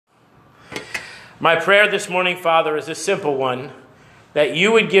My prayer this morning, Father, is a simple one, that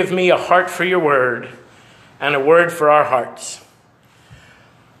you would give me a heart for your word and a word for our hearts.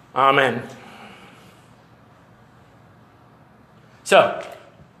 Amen. So,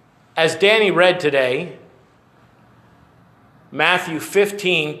 as Danny read today, Matthew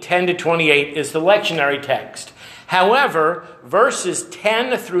 15, 10 to 28 is the lectionary text. However, verses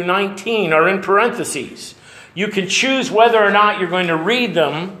 10 through 19 are in parentheses. You can choose whether or not you're going to read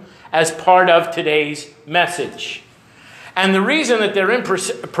them as part of today's message. And the reason that they're in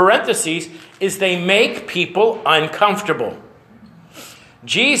parentheses is they make people uncomfortable.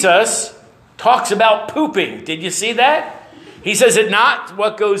 Jesus talks about pooping. Did you see that? He says it not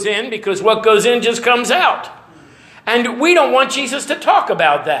what goes in, because what goes in just comes out. And we don't want Jesus to talk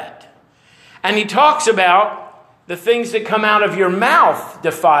about that. And he talks about the things that come out of your mouth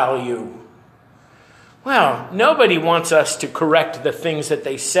defile you. Well, nobody wants us to correct the things that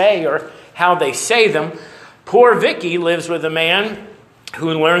they say or how they say them. Poor Vicky lives with a man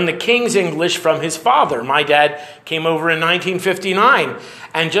who learned the King's English from his father. My dad came over in 1959,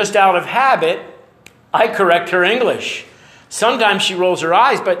 and just out of habit, I correct her English. Sometimes she rolls her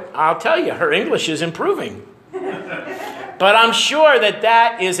eyes, but I'll tell you, her English is improving. But I'm sure that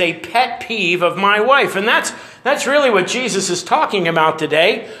that is a pet peeve of my wife, and that's really what Jesus is talking about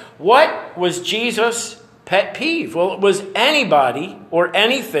today. What was Jesus' pet peeve? Well, it was anybody or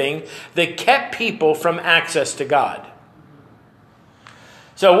anything that kept people from access to God.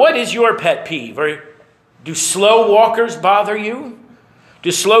 So what is your pet peeve? Or do slow walkers bother you? Do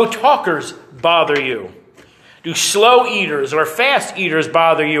slow talkers bother you? Do slow eaters or fast eaters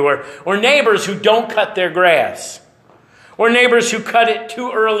bother you? Or neighbors who don't cut their grass? Or neighbors who cut it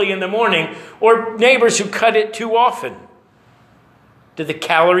too early in the morning? Or neighbors who cut it too often? Do the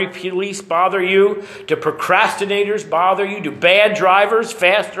calorie police bother you? Do procrastinators bother you? Do bad drivers,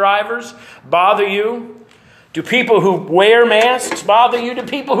 fast drivers bother you? Do people who wear masks bother you? Do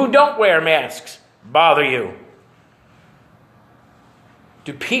people who don't wear masks bother you?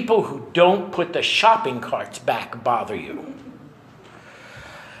 Do people who don't put the shopping carts back bother you?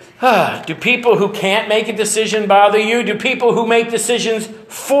 Do people who can't make a decision bother you? Do people who make decisions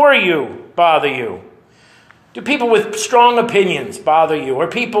for you bother you? Do people with strong opinions bother you, or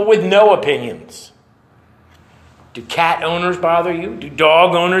people with no opinions? Do cat owners bother you? Do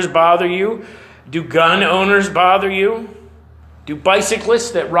dog owners bother you? Do gun owners bother you? Do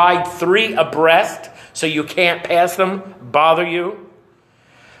bicyclists that ride 3 abreast so you can't pass them bother you?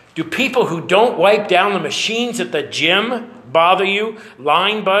 Do people who don't wipe down the machines at the gym bother you?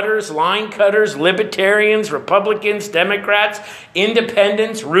 Line butters, line cutters, libertarians, Republicans, Democrats,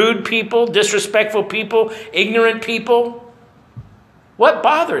 independents, rude people, disrespectful people, ignorant people. What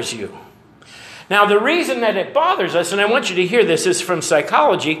bothers you? Now, the reason that it bothers us, and I want you to hear this, is from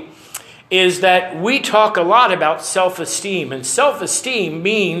psychology, is that we talk a lot about self-esteem. And self-esteem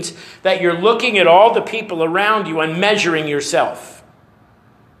means that you're looking at all the people around you and measuring yourself.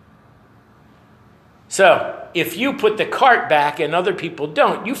 So, if you put the cart back and other people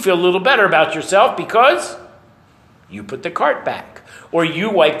don't, you feel a little better about yourself because you put the cart back, or you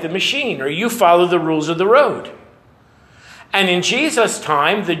wipe the machine, or you follow the rules of the road. And in Jesus'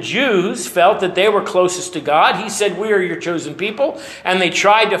 time, the Jews felt that they were closest to God. He said, "We are your chosen people." And they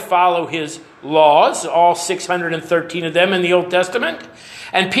tried to follow his laws, all 613 of them in the Old Testament.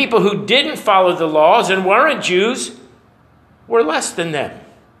 And people who didn't follow the laws and weren't Jews were less than them.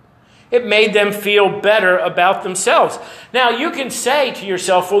 It made them feel better about themselves. Now, you can say to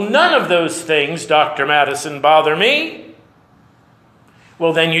yourself, well, none of those things, Dr. Madison, bother me.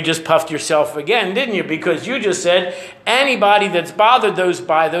 Well, then you just puffed yourself again, didn't you? Because you just said anybody that's bothered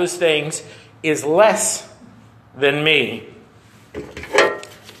by those things is less than me.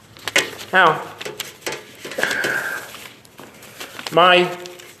 Now, my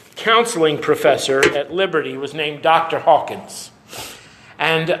counseling professor at Liberty was named Dr. Hawkins.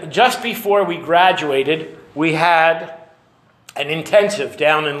 And just before we graduated, we had an intensive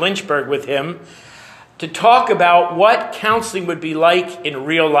down in Lynchburg with him to talk about what counseling would be like in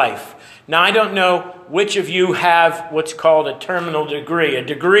real life. Now, I don't know which of you have what's called a terminal degree, a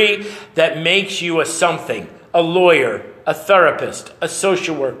degree that makes you a something, a lawyer, a therapist, a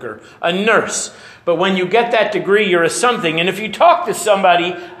social worker, a nurse. But when you get that degree, you're a something. And if you talk to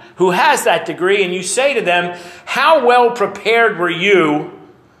somebody who has that degree and you say to them, how well prepared were you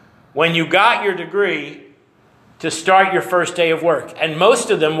when you got your degree to start your first day of work? And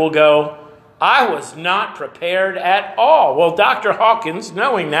most of them will go, I was not prepared at all. Well, Dr. Hawkins,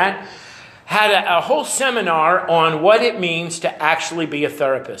 knowing that, had a whole seminar on what it means to actually be a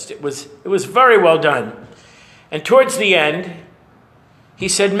therapist. It was very well done. And towards the end, He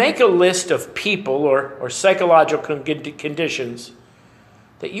said, make a list of people or psychological conditions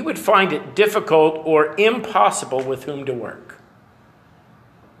that you would find it difficult or impossible with whom to work.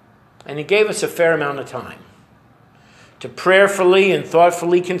 And he gave us a fair amount of time to prayerfully and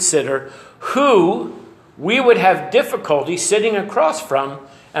thoughtfully consider who we would have difficulty sitting across from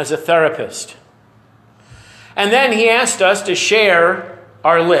as a therapist. And then he asked us to share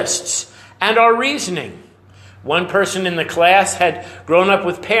our lists and our reasoning. One person in the class had grown up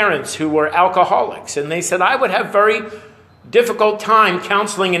with parents who were alcoholics, and they said, I would have very difficult time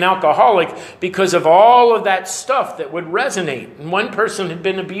counseling an alcoholic because of all of that stuff that would resonate. And one person had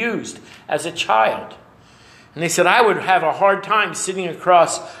been abused as a child. And they said, I would have a hard time sitting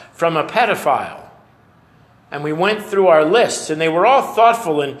across from a pedophile. And we went through our lists, and they were all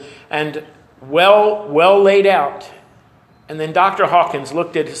thoughtful and well laid out. And then Dr. Hawkins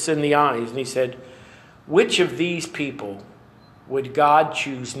looked at us in the eyes, and he said, which of these people would God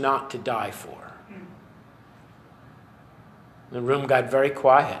choose not to die for? The room got very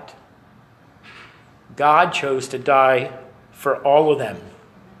quiet. God chose to die for all of them.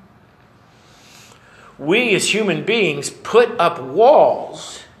 We as human beings put up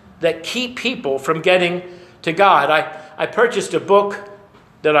walls that keep people from getting to God. I purchased a book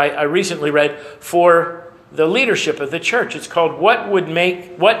that I recently read for the leadership of the church. It's called What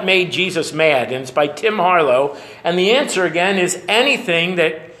Made Jesus Mad? And it's by Tim Harlow. And the answer again is anything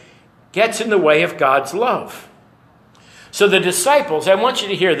that gets in the way of God's love. So the disciples, I want you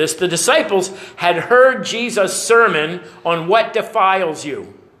to hear this, the disciples had heard Jesus' sermon on what defiles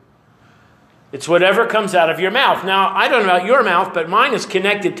you. It's whatever comes out of your mouth. Now, I don't know about your mouth, but mine is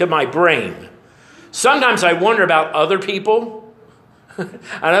connected to my brain. Sometimes I wonder about other people.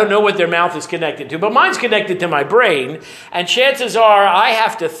 I don't know what their mouth is connected to, but mine's connected to my brain, and chances are I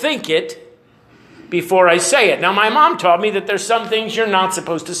have to think it before I say it. Now, my mom taught me that there's some things you're not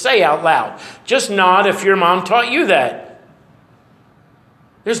supposed to say out loud. Just nod if your mom taught you that.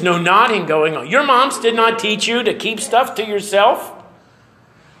 There's no nodding going on. Your moms did not teach you to keep stuff to yourself?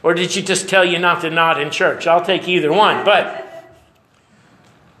 Or did she just tell you not to nod in church? I'll take either one. But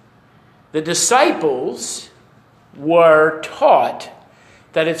the disciples were taught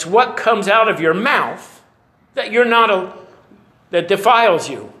that it's what comes out of your mouth that that defiles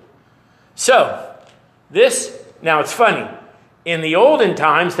you. So, now it's funny. In the olden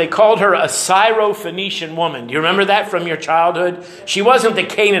times, they called her a Syro-Phoenician woman. Do you remember that from your childhood? She wasn't the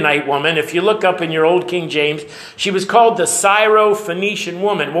Canaanite woman. If you look up in your old King James, she was called the Syro-Phoenician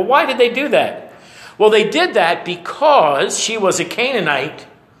woman. Well, why did they do that? Well, they did that because she was a Canaanite,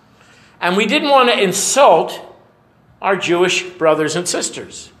 and we didn't want to insult our Jewish brothers and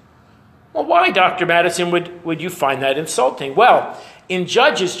sisters. Well, why, Dr. Madison, would you find that insulting? Well, in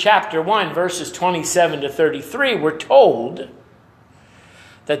Judges chapter 1, verses 27 to 33, we're told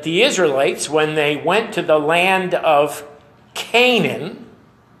that the Israelites, when they went to the land of Canaan,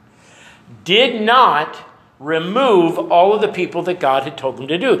 did not remove all of the people that God had told them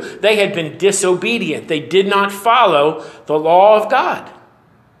to do. They had been disobedient. They did not follow the law of God.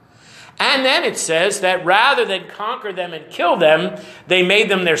 And then it says that rather than conquer them and kill them, they made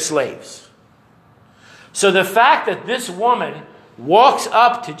them their slaves. So the fact that this woman walks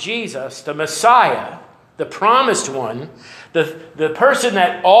up to Jesus, the Messiah, the promised one, the person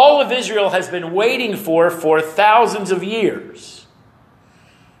that all of Israel has been waiting for thousands of years,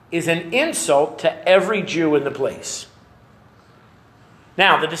 is an insult to every Jew in the place.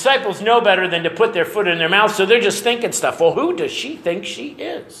 Now, the disciples know better than to put their foot in their mouth, so they're just thinking stuff. Well, who does she think she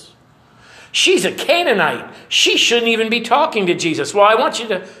is? She's a Canaanite. She shouldn't even be talking to Jesus. Well, I want you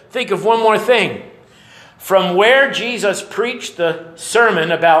to think of one more thing. From where Jesus preached the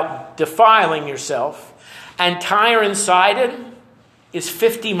sermon about defiling yourself and Tyre and Sidon is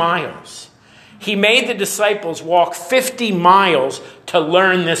 50 miles. He made the disciples walk 50 miles to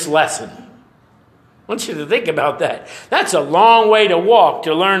learn this lesson. I want you to think about that. That's a long way to walk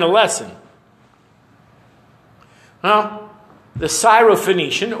to learn a lesson. Well, the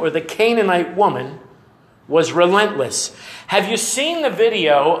Syrophoenician, or the Canaanite woman, was relentless. Have you seen the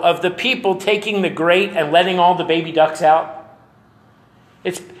video of the people taking the grate and letting all the baby ducks out?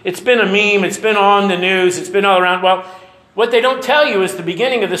 It's been a meme. It's been on the news. It's been all around. Well, what they don't tell you is the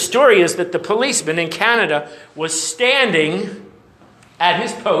beginning of the story is that the policeman in Canada was standing at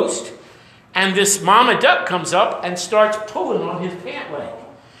his post, and this mama duck comes up and starts pulling on his pant leg.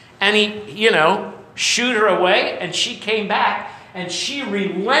 And he, shooed her away, and she came back, and she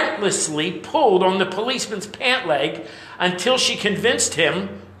relentlessly pulled on the policeman's pant leg until she convinced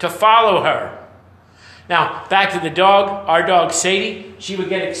him to follow her. Now, back to the dog. Our dog, Sadie, she would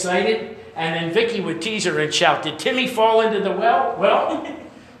get excited, And then Vicky would tease her and shout, "Did Timmy fall into the well?" Well,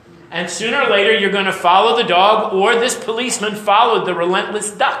 and sooner or later you're going to follow the dog, or this policeman followed the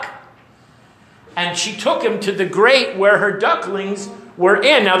relentless duck. And she took him to the grate where her ducklings were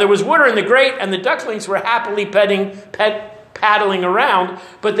in. Now there was water in the grate, and the ducklings were happily paddling around,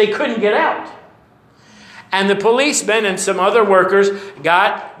 but they couldn't get out. And the policemen and some other workers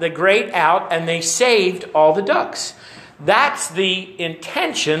got the grate out, and they saved all the ducks. That's the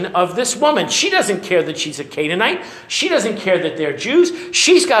intention of this woman. She doesn't care that she's a Canaanite. She doesn't care that they're Jews.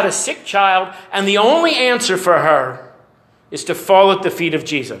 She's got a sick child, and the only answer for her is to fall at the feet of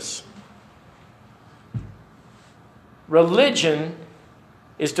Jesus. Religion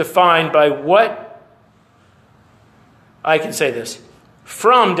is defined by what, I can say this,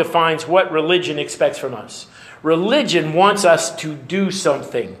 Fromm defines what religion expects from us. Religion wants us to do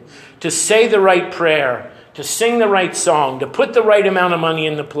something, to say the right prayer, to sing the right song, to put the right amount of money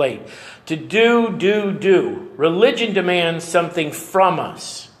in the plate, to do. Religion demands something from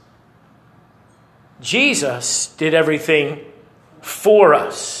us. Jesus did everything for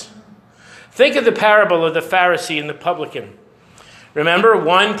us. Think of the parable of the Pharisee and the publican. Remember,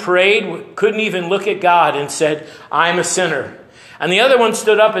 one prayed, couldn't even look at God, and said, "I'm a sinner." And the other one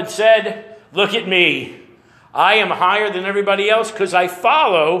stood up and said, "Look at me. I am higher than everybody else because I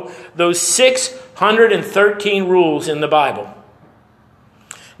follow those 613 rules in the Bible."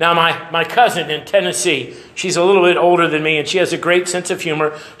 Now, my cousin in Tennessee, she's a little bit older than me, and she has a great sense of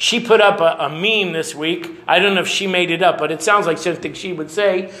humor. She put up a meme this week. I don't know if she made it up, but it sounds like something she would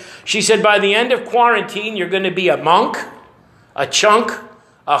say. She said, "By the end of quarantine, you're going to be a monk, a chunk,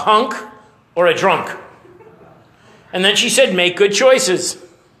 a hunk, or a drunk." And then she said, "Make good choices."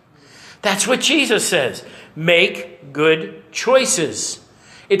 That's what Jesus says. Make good choices.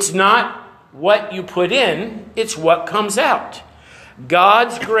 It's not what you put in, it's what comes out.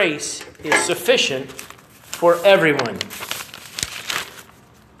 God's grace is sufficient for everyone.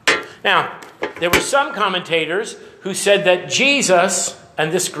 Now, there were some commentators who said that Jesus,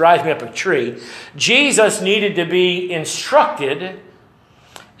 and this drives me up a tree, Jesus needed to be instructed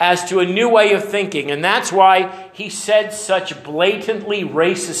as to a new way of thinking. And that's why he said such blatantly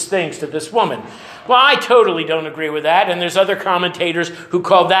racist things to this woman. Well, I totally don't agree with that. And there's other commentators who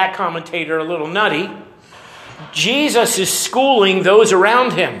call that commentator a little nutty. Jesus is schooling those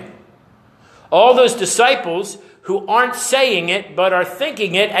around him. All those disciples who aren't saying it but are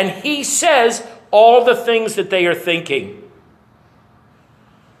thinking it. And he says all the things that they are thinking.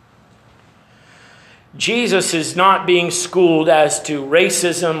 Jesus is not being schooled as to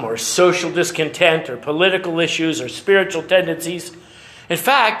racism or social discontent or political issues or spiritual tendencies. In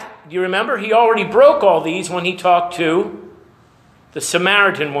fact, do you remember? He already broke all these when he talked to the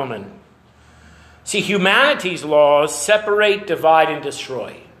Samaritan woman. See, humanity's laws separate, divide, and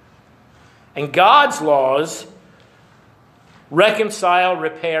destroy. And God's laws reconcile,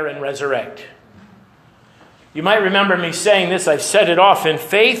 repair, and resurrect. You might remember me saying this, I've said it often.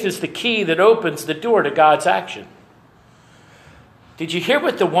 Faith is the key that opens the door to God's action. Did you hear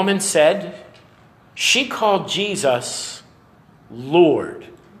what the woman said? She called Jesus Lord.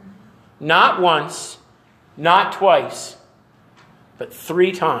 Not once, not twice, but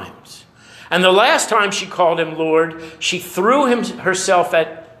 3 times. And the last time she called him Lord, she threw herself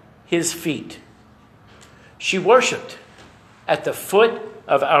at his feet. She worshiped at the foot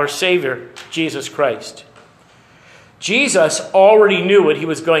of our Savior, Jesus Christ. Jesus already knew what he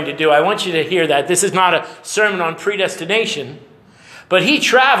was going to do. I want you to hear that. This is not a sermon on predestination, but he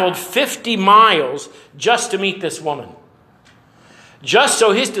traveled 50 miles just to meet this woman. Just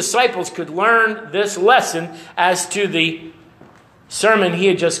so his disciples could learn this lesson as to the sermon he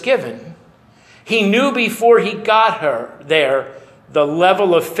had just given. He knew before he got her there the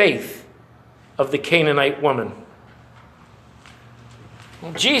level of faith of the Canaanite woman.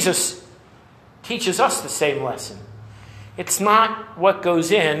 Well, Jesus teaches us the same lesson. It's not what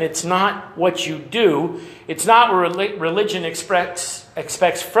goes in. It's not what you do. It's not what religion expects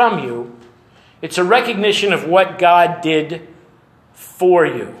from you. It's a recognition of what God did for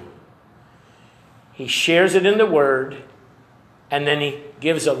you. He shares it in the Word, and then he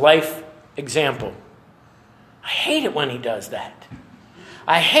gives a life example. I hate it when he does that.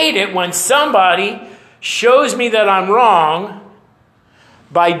 I hate it when somebody shows me that I'm wrong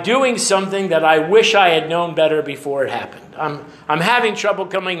by doing something that I wish I had known better before it happened. I'm having trouble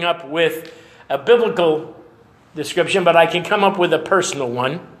coming up with a biblical description, but I can come up with a personal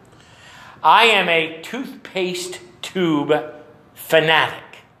one. I am a toothpaste tube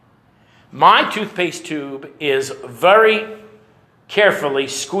fanatic. My toothpaste tube is very carefully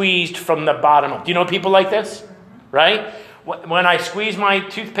squeezed from the bottom up. Do you know people like this? Right? when I squeeze my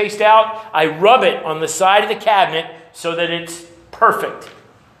toothpaste out, I rub it on the side of the cabinet so that it's perfect.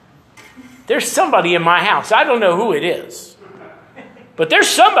 There's somebody in my house, I don't know who it is, but there's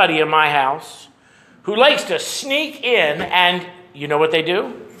somebody in my house who likes to sneak in and, you know what they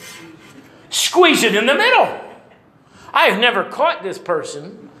do? Squeeze it in the middle. I have never caught this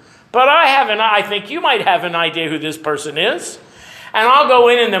person, but I think you might have an idea who this person is. And I'll go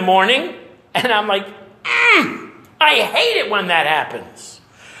in the morning and I'm like, I hate it when that happens.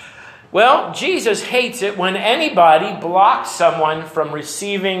 Well, Jesus hates it when anybody blocks someone from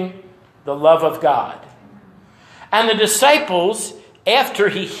receiving the love of God. And the disciples, after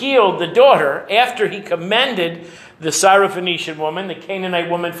he healed the daughter, after he commended the Syrophoenician woman, the Canaanite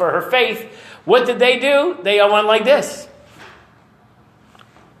woman, for her faith, what did they do? They all went like this.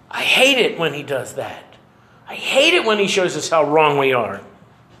 I hate it when he does that. I hate it when he shows us how wrong we are.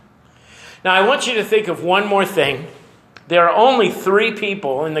 Now, I want you to think of one more thing. There are only 3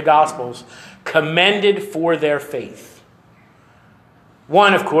 people in the Gospels commended for their faith.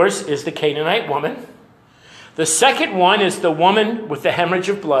 One, of course, is the Canaanite woman. The second one is the woman with the hemorrhage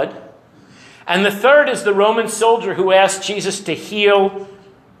of blood. And the third is the Roman soldier who asked Jesus to heal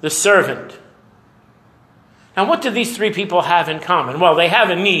the servant. Now, what do these 3 people have in common? Well, they have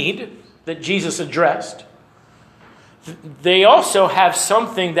a need that Jesus addressed. They also have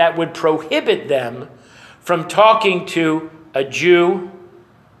something that would prohibit them from talking to a Jew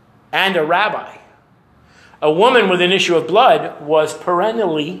and a rabbi. A woman with an issue of blood was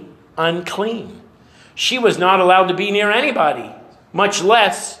perennially unclean. She was not allowed to be near anybody, much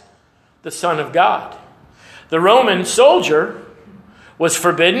less the Son of God. The Roman soldier was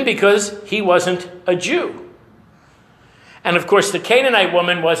forbidden because he wasn't a Jew. And of course, the Canaanite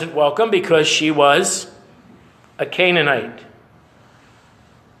woman wasn't welcome because she was a Canaanite.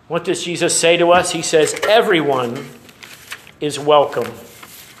 What does Jesus say to us? He says, everyone is welcome.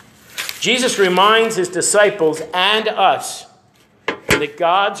 Jesus reminds his disciples and us that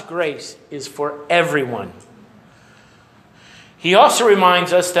God's grace is for everyone. He also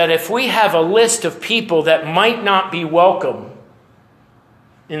reminds us that if we have a list of people that might not be welcome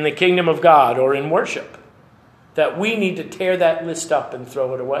in the kingdom of God or in worship, that we need to tear that list up and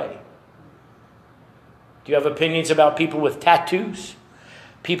throw it away. Do you have opinions about people with tattoos?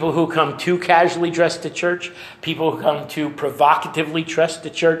 People who come too casually dressed to church? People who come too provocatively dressed to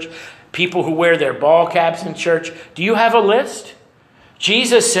church? People who wear their ball caps in church? Do you have a list?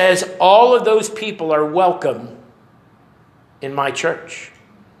 Jesus says all of those people are welcome in my church.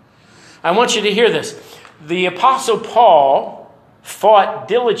 I want you to hear this. The Apostle Paul fought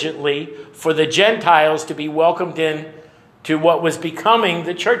diligently for the Gentiles to be welcomed in to what was becoming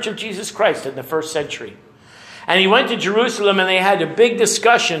the Church of Jesus Christ in the first century. And he went to Jerusalem and they had a big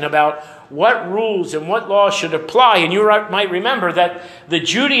discussion about what rules and what laws should apply. And you might remember that the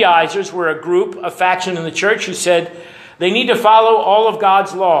Judaizers were a group, a faction in the church who said they need to follow all of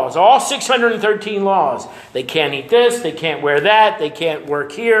God's laws, all 613 laws. They can't eat this, they can't wear that, they can't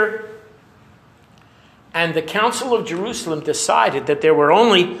work here. And the Council of Jerusalem decided that there were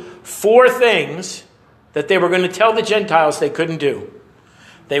only 4 things that they were going to tell the Gentiles they couldn't do.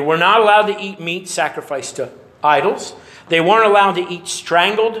 They were not allowed to eat meat sacrificed to idols. They weren't allowed to eat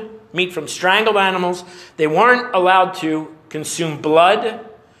meat from strangled animals. They weren't allowed to consume blood.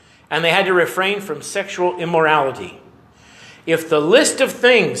 And they had to refrain from sexual immorality. If the list of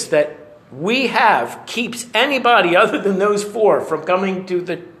things that we have keeps anybody other than those 4 from coming to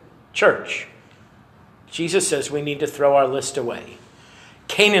the church, Jesus says we need to throw our list away.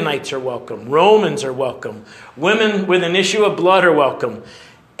 Canaanites are welcome. Romans are welcome. Women with an issue of blood are welcome.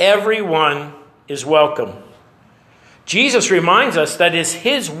 Everyone is welcome. Jesus reminds us that it's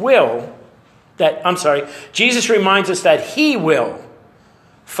his will Jesus reminds us that he will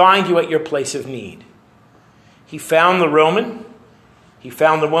find you at your place of need. He found the Roman, he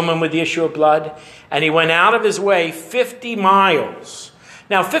found the woman with the issue of blood, and he went out of his way 50 miles.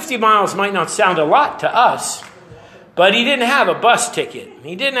 Now, 50 miles might not sound a lot to us, but he didn't have a bus ticket.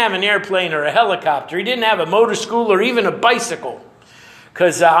 He didn't have an airplane or a helicopter. He didn't have a motor school or even a bicycle.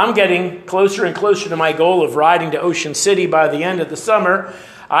 Because I'm getting closer and closer to my goal of riding to Ocean City by the end of the summer.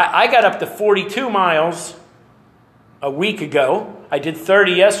 I got up to 42 miles a week ago. I did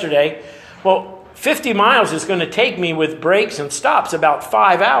 30 yesterday. Well, 50 miles is going to take me with breaks and stops about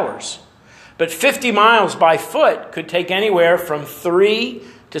 5 hours. But 50 miles by foot could take anywhere from 3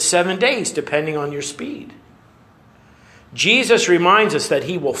 to 7 days, depending on your speed. Jesus reminds us that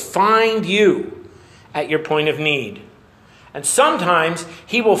he will find you at your point of need. And sometimes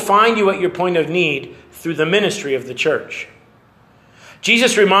he will find you at your point of need through the ministry of the church.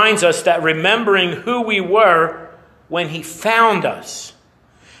 Jesus reminds us that remembering who we were when he found us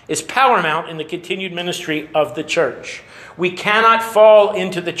is paramount in the continued ministry of the church. We cannot fall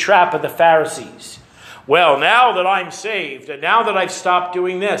into the trap of the Pharisees. Well, now that I'm saved, and now that I've stopped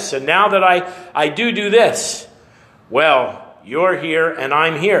doing this, and now that I do this, well, you're here and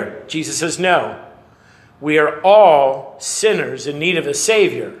I'm here. Jesus says, no. We are all sinners in need of a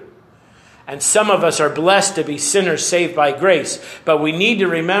Savior. And some of us are blessed to be sinners saved by grace. But we need to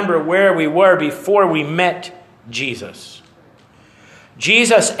remember where we were before we met Jesus.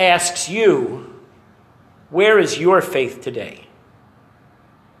 Jesus asks you, where is your faith today?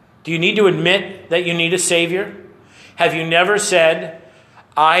 Do you need to admit that you need a Savior? Have you never said,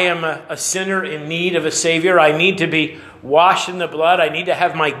 I am a sinner in need of a Savior. I need to be washed in the blood. I need to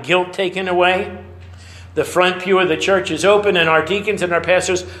have my guilt taken away. The front pew of the church is open, and our deacons and our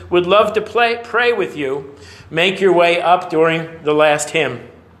pastors would love to pray with you. Make your way up during the last hymn.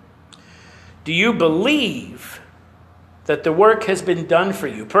 Do you believe that the work has been done for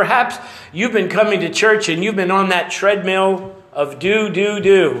you? Perhaps you've been coming to church and you've been on that treadmill of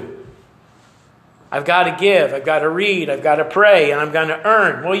do. I've got to give, I've got to read, I've got to pray, and I'm going to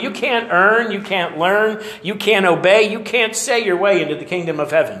earn. Well, you can't earn, you can't learn, you can't obey, you can't say your way into the kingdom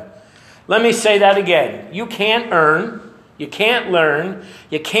of heaven. Let me say that again. You can't earn, you can't learn,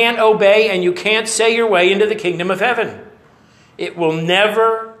 you can't obey, and you can't say your way into the kingdom of heaven. It will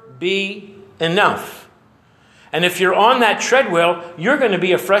never be enough. And if you're on that treadmill, you're going to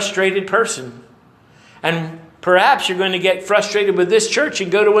be a frustrated person. And perhaps you're going to get frustrated with this church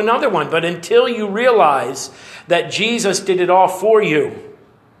and go to another one. But until you realize that Jesus did it all for you,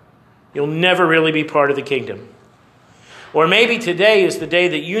 you'll never really be part of the kingdom. Or maybe today is the day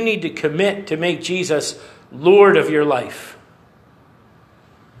that you need to commit to make Jesus Lord of your life.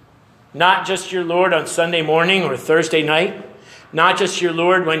 Not just your Lord on Sunday morning or Thursday night. Not just your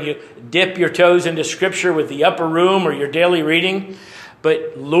Lord when you dip your toes into Scripture with the upper room or your daily reading.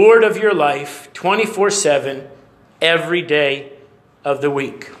 But Lord of your life 24/7 every day of the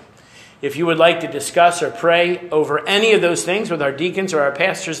week. If you would like to discuss or pray over any of those things with our deacons or our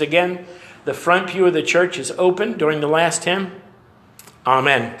pastors, again, the front pew of the church is open during the last hymn.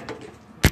 Amen.